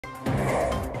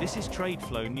This is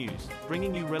TradeFlow News,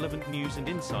 bringing you relevant news and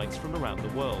insights from around the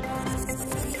world.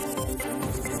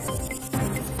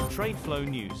 TradeFlow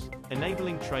News,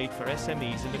 enabling trade for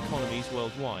SMEs and economies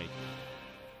worldwide.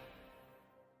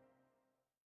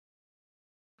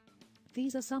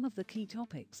 These are some of the key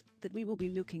topics that we will be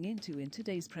looking into in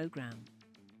today's program.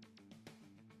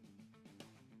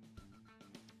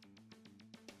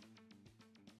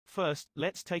 First,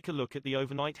 let's take a look at the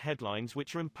overnight headlines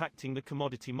which are impacting the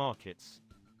commodity markets.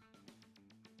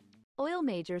 Oil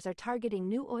majors are targeting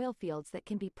new oil fields that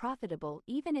can be profitable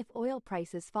even if oil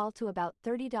prices fall to about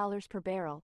 $30 per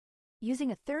barrel,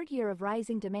 using a third year of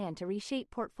rising demand to reshape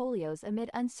portfolios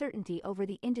amid uncertainty over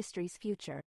the industry's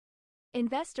future.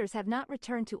 Investors have not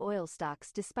returned to oil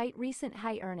stocks despite recent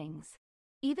high earnings.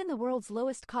 Even the world's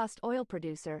lowest-cost oil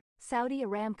producer, Saudi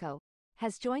Aramco,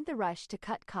 has joined the rush to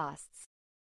cut costs.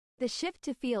 The shift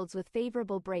to fields with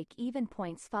favorable break-even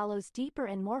points follows deeper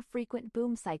and more frequent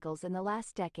boom cycles in the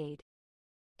last decade.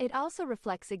 It also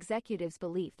reflects executives'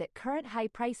 belief that current high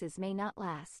prices may not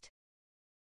last.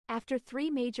 After 3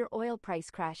 major oil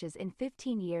price crashes in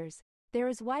 15 years, there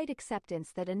is wide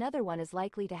acceptance that another one is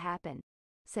likely to happen,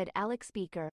 said Alex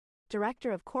Beaker,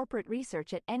 Director of Corporate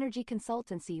Research at energy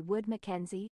consultancy Wood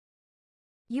Mackenzie.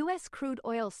 U.S. crude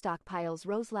oil stockpiles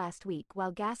rose last week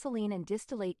while gasoline and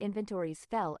distillate inventories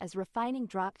fell as refining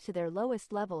dropped to their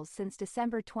lowest levels since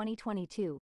December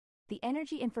 2022, the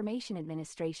Energy Information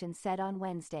Administration said on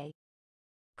Wednesday.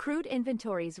 Crude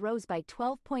inventories rose by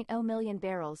 12.0 million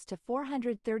barrels to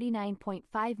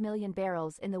 439.5 million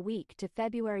barrels in the week to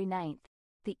February 9,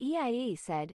 the EIA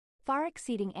said, far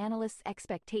exceeding analysts'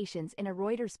 expectations in a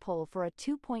Reuters poll for a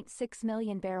 2.6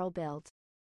 million barrel build.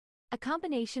 A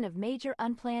combination of major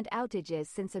unplanned outages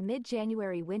since a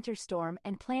mid-January winter storm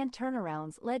and planned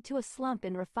turnarounds led to a slump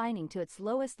in refining to its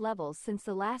lowest levels since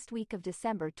the last week of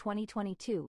December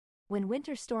 2022, when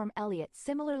Winter Storm Elliott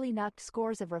similarly knocked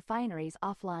scores of refineries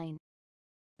offline.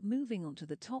 Moving on to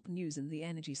the top news in the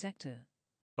energy sector.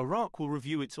 Iraq will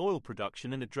review its oil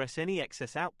production and address any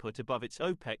excess output above its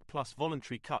OPEC plus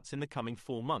voluntary cuts in the coming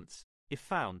 4 months, if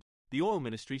found, the oil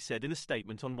ministry said in a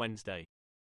statement on Wednesday.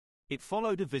 It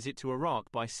followed a visit to Iraq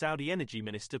by Saudi Energy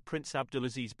Minister Prince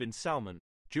Abdulaziz bin Salman,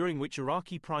 during which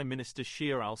Iraqi Prime Minister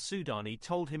Shia al-Sudani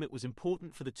told him it was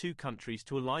important for the two countries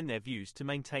to align their views to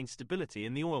maintain stability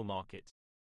in the oil market.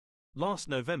 Last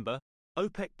November,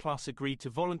 OPEC Plus agreed to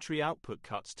voluntary output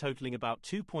cuts totaling about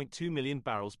 2.2 million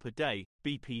barrels per day,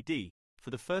 BPD, for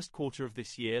the first quarter of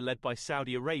this year, led by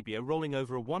Saudi Arabia rolling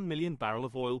over a 1 million barrel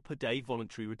of oil per day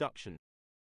voluntary reduction.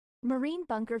 Marine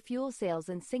bunker fuel sales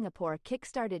in Singapore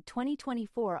kick-started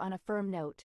 2024 on a firm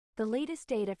note, the latest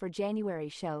data for January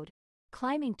showed,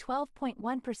 climbing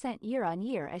 12.1%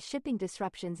 year-on-year as shipping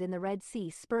disruptions in the Red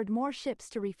Sea spurred more ships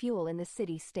to refuel in the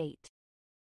city-state.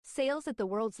 Sales at the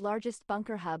world's largest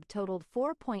bunker hub totaled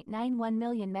 4.91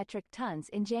 million metric tons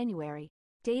in January,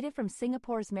 data from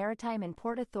Singapore's Maritime and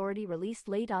Port Authority released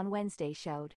late on Wednesday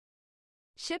showed.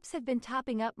 Ships have been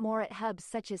topping up more at hubs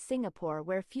such as Singapore,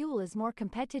 where fuel is more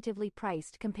competitively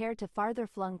priced compared to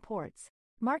farther-flung ports,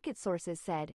 market sources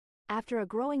said, after a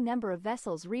growing number of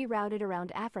vessels rerouted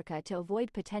around Africa to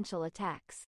avoid potential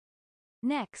attacks.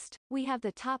 Next, we have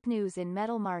the top news in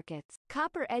metal markets.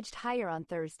 Copper edged higher on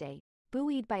Thursday,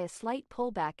 buoyed by a slight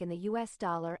pullback in the US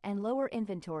dollar and lower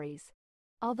inventories,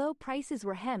 although prices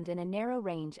were hemmed in a narrow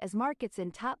range as markets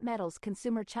in top metals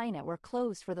consumer China were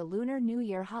closed for the Lunar New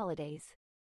Year holidays.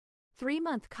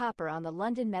 3-month copper on the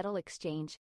London Metal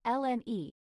Exchange,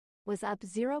 LME, was up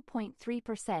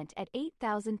 0.3% at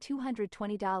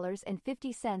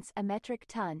 $8,220.50 a metric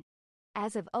ton,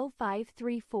 as of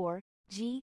 0534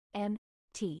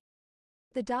 GMT.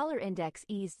 The dollar index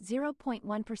eased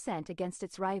 0.1% against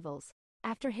its rivals,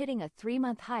 after hitting a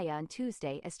 3-month high on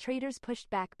Tuesday as traders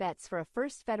pushed back bets for a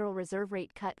first Federal Reserve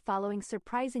rate cut following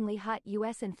surprisingly hot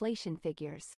U.S. inflation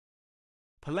figures.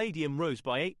 Palladium rose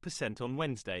by 8% on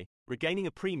Wednesday, regaining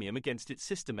a premium against its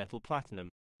sister metal platinum,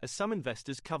 as some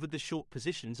investors covered the short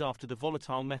positions after the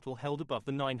volatile metal held above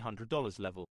the $900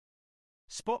 level.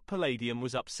 Spot palladium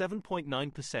was up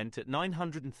 7.9% at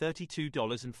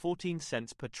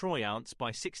 $932.14 per troy ounce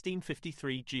by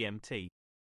 16:53 GMT.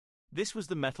 This was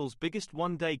the metal's biggest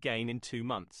one-day gain in 2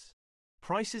 months.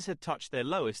 Prices had touched their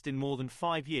lowest in more than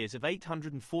 5 years of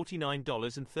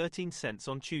 $849.13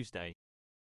 on Tuesday.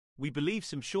 We believe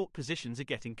some short positions are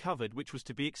getting covered, which was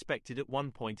to be expected at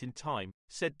one point in time,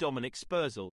 said Dominic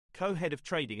Spurzl, co-head of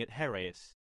trading at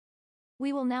Heraeus.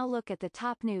 We will now look at the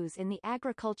top news in the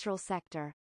agricultural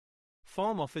sector.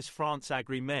 Farm Office France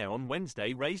Agri Mayor on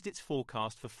Wednesday raised its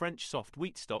forecast for French soft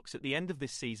wheat stocks at the end of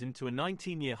this season to a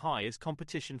 19-year high as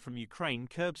competition from Ukraine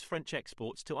curbs French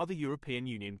exports to other European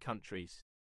Union countries.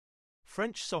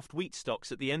 French soft wheat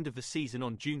stocks at the end of the season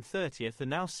on June 30th are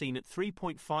now seen at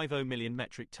 3.50 million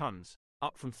metric tons,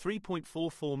 up from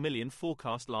 3.44 million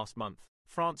forecast last month,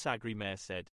 France Agri Mayor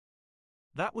said.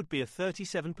 That would be a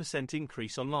 37%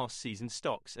 increase on last season's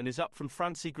stocks and is up from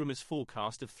France Agri's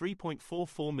forecast of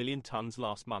 3.44 million tons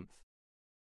last month.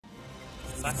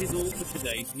 That is all for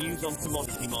today's news on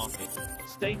commodity markets.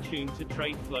 Stay tuned to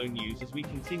TradeFlow News as we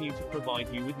continue to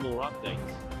provide you with more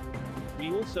updates.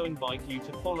 We also invite you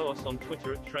to follow us on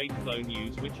Twitter at TradeFlow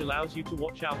News, which allows you to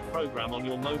watch our program on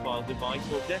your mobile device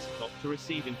or desktop to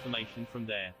receive information from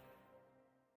there.